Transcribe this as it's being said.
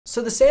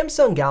So the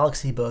Samsung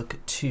Galaxy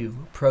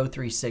Book2 Pro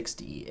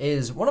 360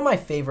 is one of my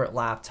favorite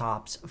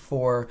laptops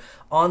for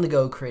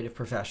on-the-go creative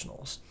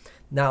professionals.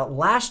 Now,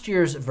 last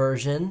year's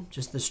version,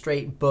 just the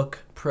straight Book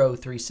Pro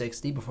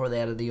 360 before they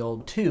added the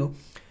old 2,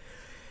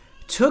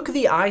 took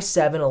the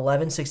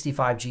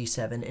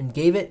i7-1165G7 and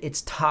gave it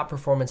its top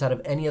performance out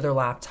of any other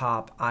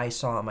laptop I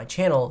saw on my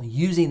channel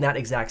using that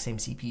exact same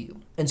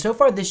CPU. And so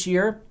far this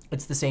year,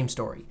 it's the same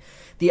story.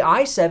 The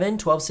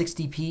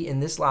i7-1260p in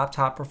this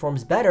laptop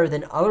performs better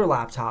than other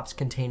laptops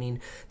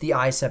containing the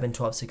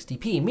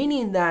i7-1260p,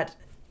 meaning that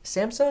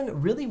Samsung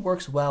really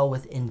works well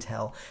with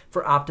Intel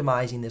for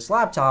optimizing this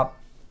laptop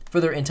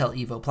for their Intel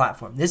Evo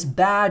platform. This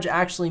badge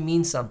actually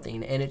means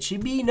something, and it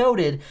should be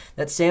noted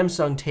that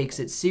Samsung takes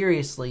it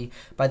seriously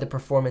by the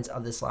performance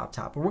of this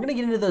laptop. And we're gonna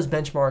get into those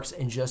benchmarks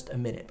in just a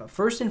minute. But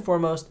first and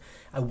foremost,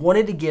 I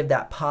wanted to give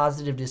that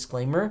positive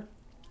disclaimer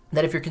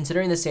that if you're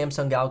considering the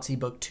Samsung Galaxy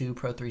Book2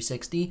 Pro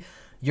 360,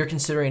 you're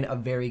considering a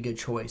very good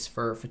choice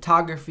for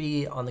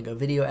photography, on-the-go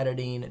video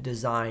editing,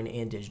 design,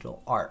 and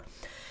digital art.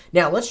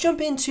 Now, let's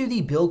jump into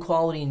the build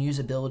quality and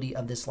usability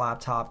of this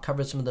laptop,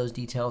 cover some of those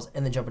details,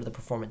 and then jump into the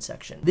performance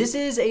section. This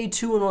is a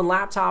 2-in-1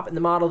 laptop, and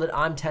the model that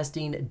I'm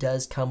testing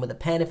does come with a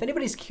pen. If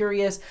anybody's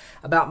curious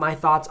about my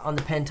thoughts on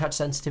the pen touch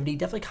sensitivity,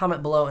 definitely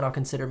comment below, and I'll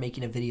consider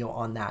making a video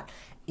on that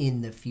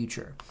in the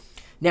future.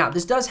 Now,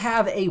 this does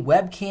have a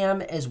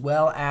webcam as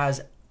well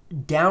as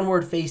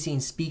downward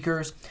facing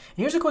speakers. And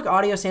here's a quick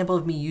audio sample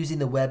of me using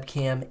the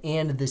webcam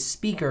and the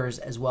speakers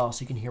as well,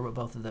 so you can hear what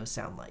both of those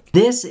sound like.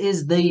 This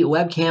is the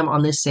webcam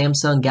on this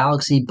Samsung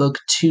Galaxy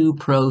Book2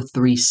 Pro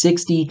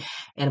 360,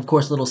 and of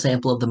course a little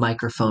sample of the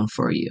microphone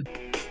for you.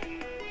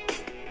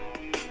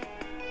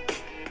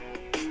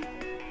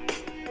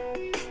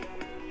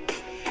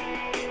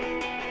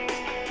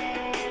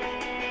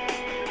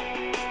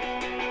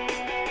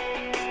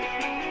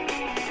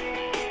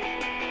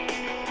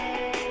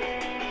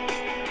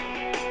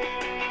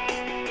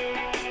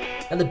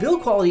 And the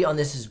build quality on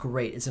this is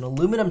great. It's an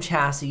aluminum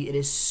chassis. It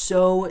is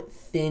so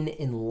thin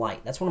and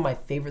light. That's one of my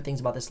favorite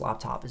things about this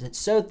laptop is it's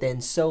so thin,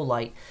 so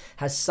light,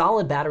 has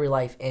solid battery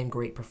life and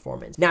great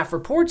performance. Now for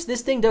ports,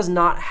 this thing does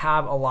not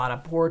have a lot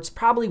of ports.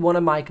 Probably one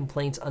of my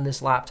complaints on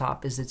this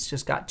laptop is it's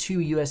just got 2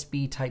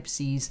 USB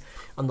Type-Cs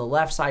on the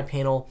left side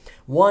panel,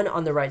 1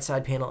 on the right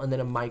side panel, and then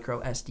a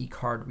micro SD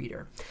card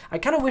reader. I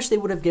kind of wish they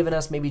would have given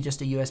us maybe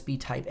just a USB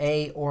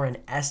Type-A or an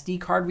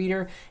SD card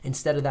reader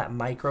instead of that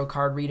micro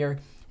card reader.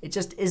 It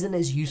just isn't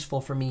as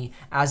useful for me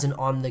as an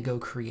on-the-go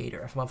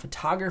creator. If I'm a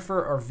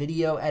photographer or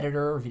video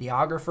editor or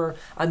videographer,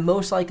 I'm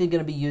most likely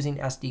gonna be using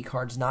SD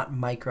cards, not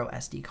micro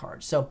SD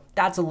cards. So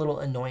that's a little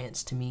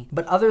annoyance to me.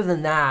 But other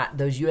than that,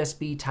 those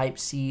USB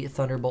Type-C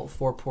Thunderbolt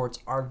 4 ports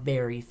are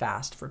very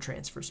fast for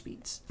transfer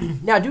speeds.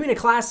 Now, doing a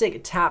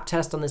classic tap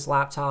test on this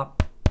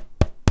laptop,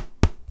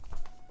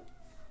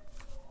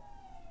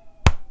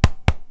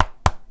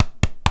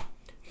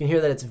 you can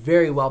hear that it's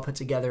very well put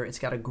together. It's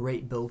got a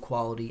great build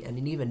quality and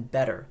an even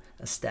better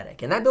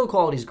aesthetic. And that build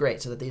quality is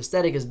great, so that the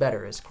aesthetic is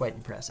better is quite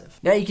impressive.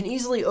 Now you can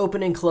easily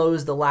open and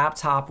close the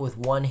laptop with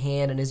one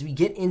hand, and as we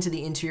get into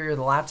the interior of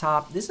the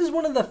laptop, this is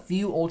one of the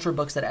few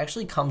Ultrabooks that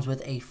actually comes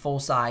with a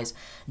full-size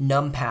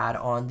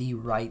numpad on the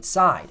right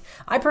side.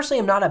 I personally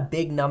am not a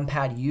big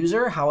numpad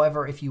user.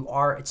 However, if you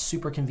are, it's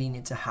super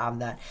convenient to have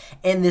that.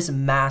 And this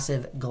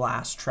massive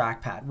glass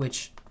trackpad,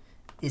 which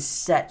is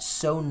set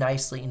so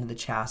nicely into the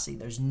chassis.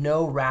 There's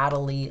no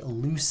rattly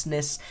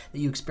looseness that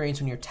you experience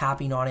when you're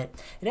tapping on it.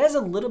 It has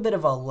a little bit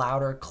of a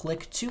louder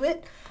click to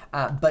it,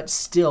 but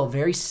still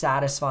very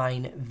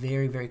satisfying,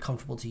 very, very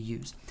comfortable to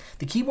use.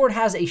 The keyboard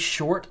has a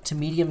short to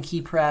medium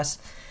key press,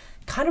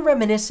 kind of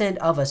reminiscent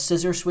of a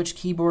scissor switch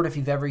keyboard if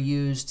you've ever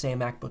used, say, a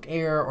MacBook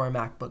Air or a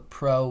MacBook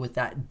Pro with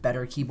that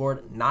better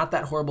keyboard. Not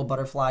that horrible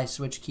butterfly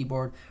switch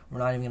keyboard. We're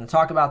not even going to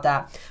talk about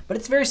that. But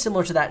it's very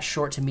similar to that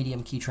short to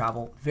medium key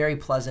travel. Very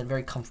pleasant,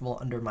 very comfortable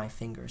under my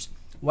fingers.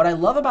 What I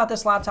love about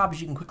this laptop is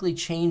you can quickly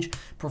change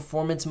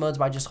performance modes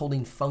by just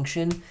holding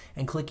function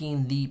and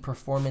clicking the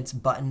performance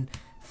button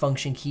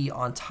function key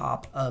on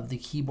top of the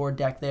keyboard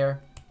deck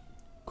there.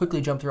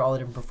 Quickly jump through all the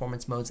different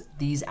performance modes.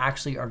 These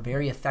actually are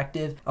very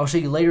effective. I'll show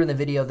you later in the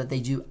video that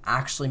they do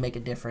actually make a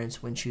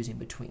difference when choosing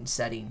between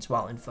settings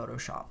while in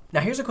Photoshop.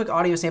 Now here's a quick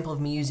audio sample of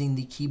me using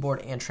the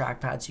keyboard and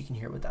trackpad so you can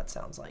hear what that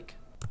sounds like.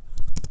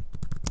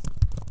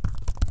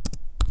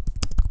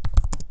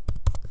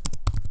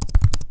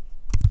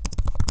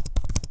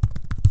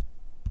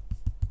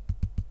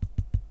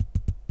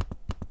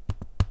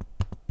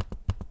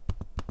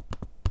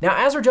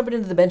 Now, as we're jumping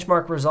into the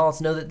benchmark results,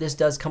 know that this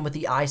does come with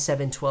the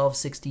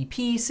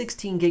i7-1260p,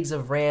 16 gigs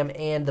of RAM,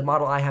 and the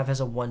model I have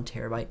has a 1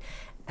 terabyte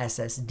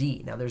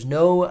SSD. Now, there's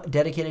no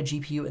dedicated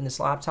GPU in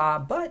this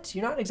laptop, but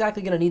you're not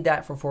exactly going to need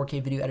that for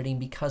 4K video editing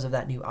because of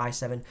that new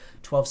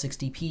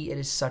i7-1260p. It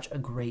is such a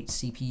great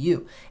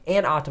CPU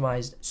and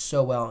optimized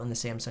so well in the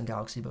Samsung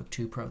Galaxy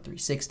Book2 Pro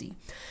 360.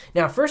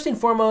 Now, first and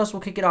foremost,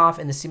 we'll kick it off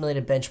in the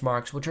simulated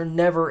benchmarks, which are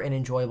never an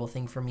enjoyable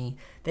thing for me.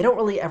 They don't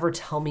really ever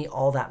tell me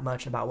all that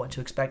much about what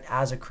to expect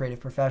as a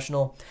creative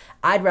professional.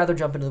 I'd rather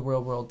jump into the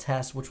real-world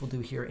test, which we'll do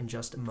here in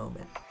just a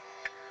moment.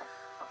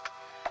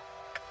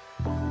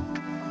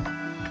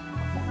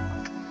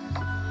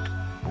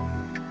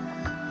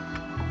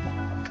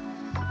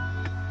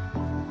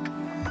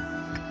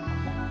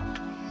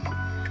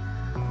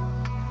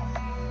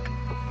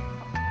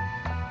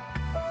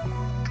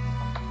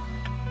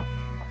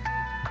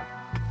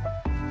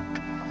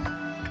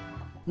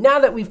 Now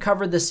that we've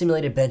covered the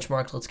simulated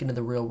benchmarks, let's get into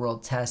the real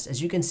world test.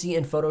 As you can see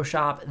in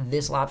Photoshop,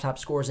 this laptop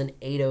scores an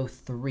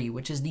 803,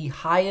 which is the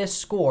highest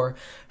score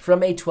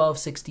from a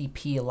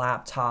 1260p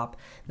laptop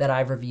that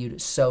I've reviewed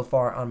so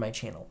far on my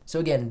channel. So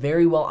again,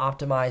 very well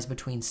optimized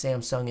between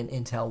Samsung and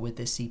Intel with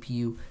this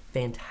CPU.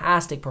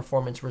 Fantastic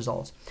performance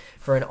results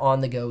for an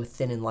on-the-go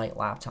thin and light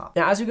laptop.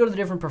 Now, as we go to the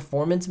different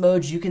performance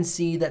modes, you can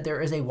see that there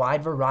is a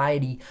wide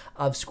variety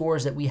of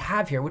scores that we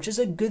have here, which is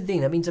a good thing.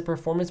 That means the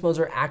performance modes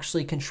are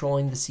actually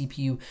controlling the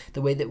CPU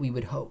the way that we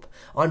would hope.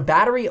 On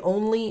battery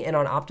only and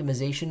on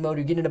optimization mode,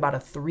 you're getting about a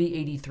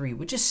 383,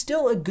 which is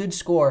still a good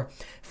score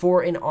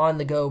for an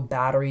on-the-go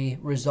battery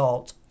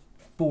result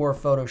for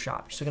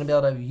Photoshop. You're still gonna be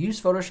able to use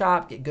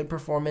Photoshop, get good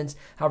performance.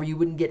 However, you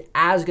wouldn't get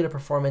as good a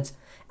performance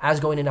as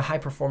going into high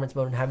performance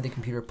mode and having the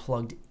computer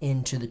plugged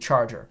into the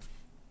charger.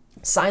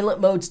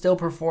 Silent mode still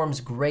performs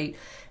great,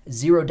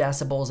 0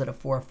 decibels at a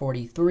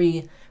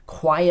 443.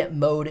 Quiet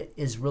mode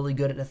is really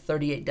good at a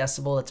 38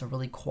 decibel. That's a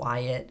really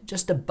quiet,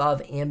 just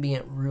above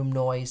ambient room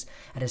noise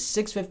at a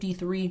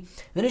 653.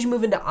 Then as you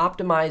move into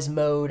optimize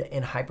mode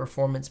and high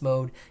performance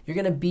mode, you're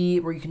gonna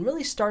be where you can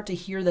really start to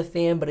hear the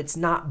fan, but it's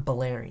not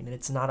blaring and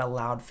it's not a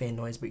loud fan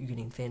noise, but you're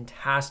getting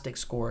fantastic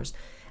scores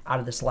out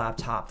of this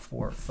laptop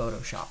for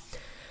Photoshop.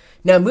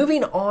 Now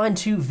moving on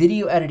to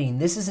video editing,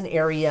 this is an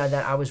area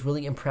that I was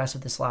really impressed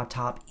with this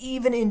laptop.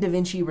 Even in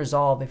DaVinci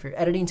Resolve, if you're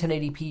editing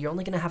 1080p, you're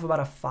only gonna have about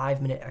a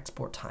 5-minute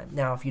export time.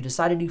 Now, if you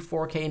decide to do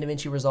 4K in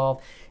DaVinci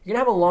Resolve, you're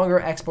gonna have a longer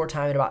export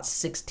time at about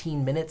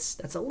 16 minutes.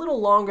 That's a little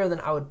longer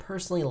than I would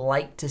personally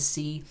like to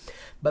see,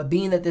 but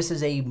being that this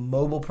is a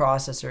mobile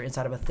processor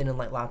inside of a thin and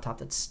light laptop,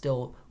 that's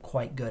still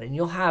quite good. And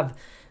you'll have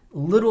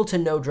little to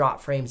no drop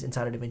frames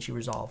inside of DaVinci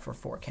Resolve for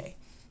 4K.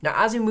 Now,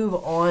 as we move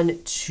on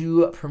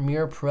to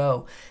Premiere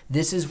Pro,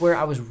 this is where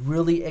I was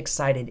really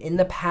excited. In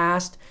the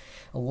past,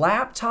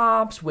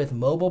 laptops with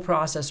mobile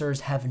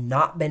processors have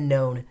not been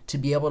known to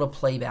be able to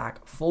play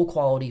back full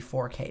quality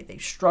 4K.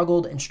 They've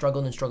struggled and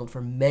struggled and struggled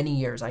for many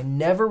years. I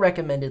never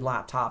recommended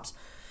laptops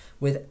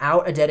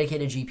without a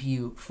dedicated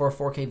GPU for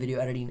 4K video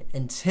editing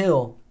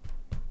until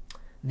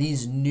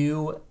these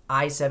new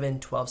i7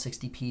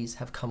 1260ps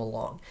have come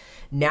along.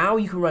 Now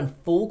you can run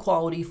full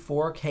quality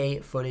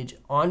 4K footage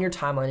on your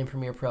timeline in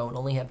Premiere Pro and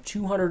only have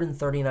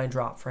 239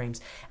 drop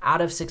frames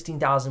out of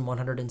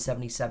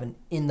 16,177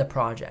 in the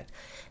project.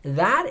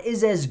 That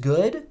is as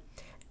good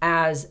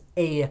as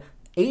a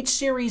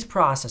H-series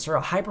processor,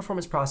 a high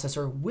performance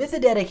processor with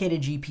a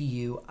dedicated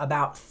GPU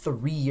about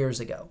 3 years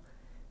ago.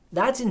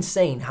 That's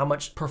insane how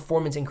much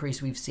performance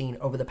increase we've seen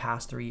over the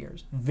past 3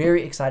 years.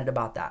 Very excited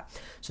about that.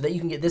 So that you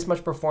can get this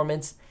much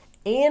performance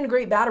and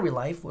great battery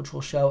life, which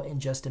we'll show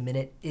in just a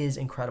minute, is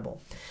incredible.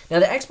 Now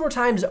the export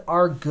times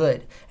are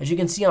good. As you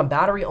can see on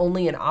battery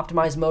only and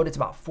optimized mode, it's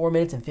about 4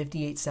 minutes and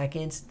 58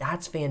 seconds.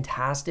 That's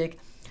fantastic.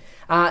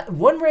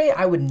 One way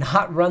I would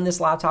not run this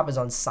laptop is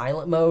on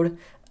silent mode.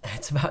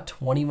 It's about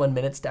 21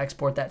 minutes to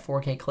export that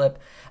 4K clip.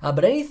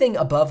 But anything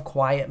above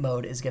quiet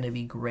mode is gonna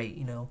be great,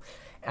 you know.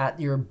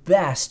 At your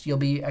best, you'll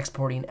be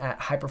exporting at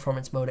high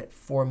performance mode at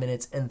 4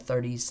 minutes and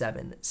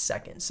 37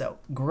 seconds. So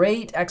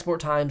great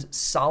export times,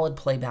 solid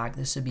playback.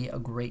 This would be a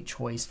great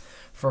choice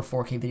for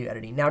 4K video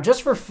editing. Now,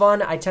 just for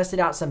fun, I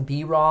tested out some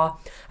B-RAW.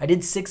 I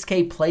did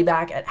 6K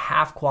playback at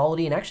half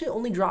quality and actually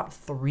only dropped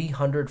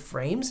 300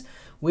 frames,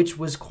 which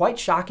was quite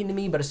shocking to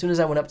me. But as soon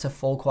as I went up to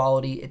full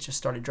quality, it just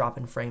started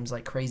dropping frames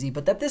like crazy.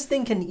 But that this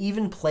thing can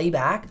even play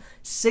back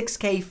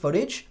 6K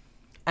footage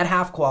at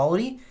half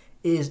quality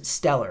is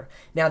stellar.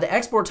 Now the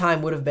export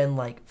time would have been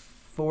like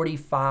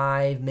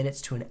 45 minutes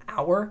to an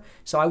hour,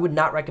 so I would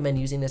not recommend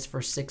using this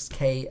for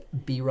 6K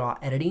B-RAW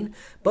editing.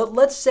 But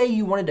let's say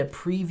you wanted to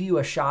preview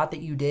a shot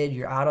that you did,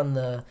 you're out on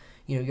the,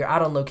 you're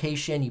out on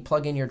location, you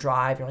plug in your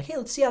drive, you're like, hey,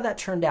 let's see how that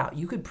turned out.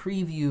 You could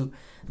preview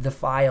the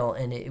file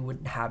and it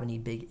wouldn't have any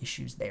big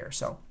issues there.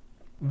 So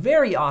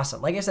very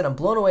awesome. Like I said, I'm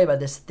blown away by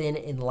this thin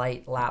and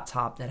light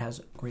laptop that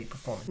has great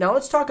performance. Now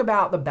let's talk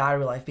about the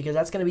battery life, because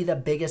that's gonna be the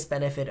biggest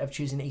benefit of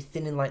choosing a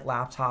thin and light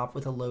laptop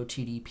with a low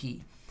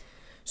TDP.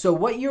 So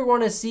what you're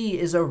gonna see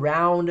is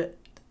around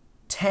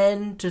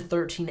 10 to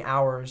 13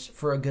 hours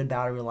for a good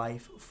battery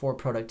life for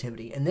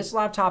productivity. And this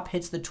laptop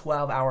hits the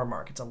 12-hour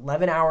mark. It's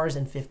 11 hours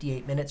and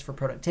 58 minutes for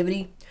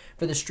productivity.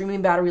 For the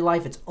streaming battery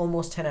life, it's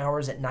almost 10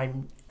 hours at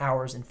 9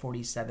 hours and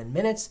 47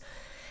 minutes.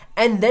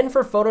 And then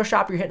for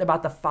Photoshop, you're hitting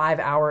about the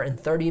 5-hour and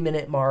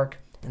 30-minute mark.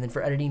 And then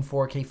for editing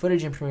 4K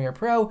footage in Premiere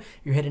Pro,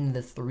 you're hitting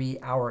the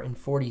 3-hour and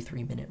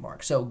 43-minute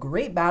mark. So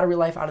great battery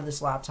life out of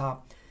this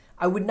laptop.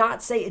 I would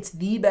not say it's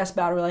the best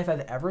battery life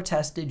I've ever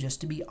tested, just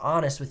to be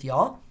honest with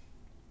y'all.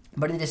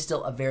 But it is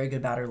still a very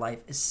good battery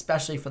life,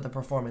 especially for the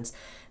performance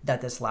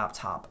that this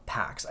laptop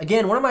packs.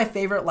 Again, one of my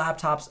favorite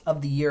laptops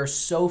of the year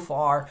so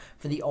far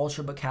for the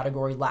Ultrabook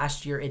category.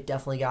 Last year, it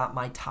definitely got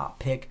my top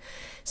pick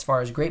as far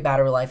as great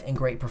battery life and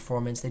great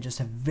performance. They just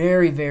have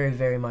very, very,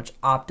 very much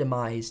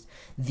optimized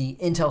the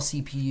Intel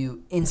CPU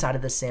inside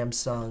of the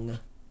Samsung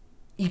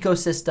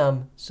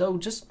ecosystem. So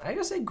just, I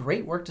gotta say,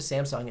 great work to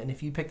Samsung. And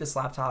if you pick this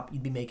laptop,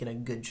 you'd be making a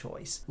good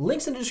choice.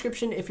 Links in the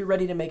description if you're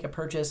ready to make a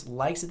purchase.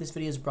 Likes if this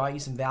video has brought you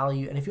some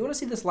value. And if you want to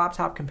see this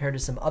laptop compared to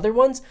some other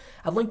ones,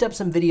 I've linked up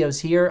some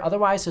videos here.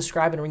 Otherwise,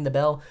 subscribe and ring the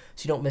bell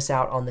so you don't miss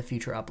out on the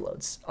future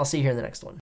uploads. I'll see you here in the next one.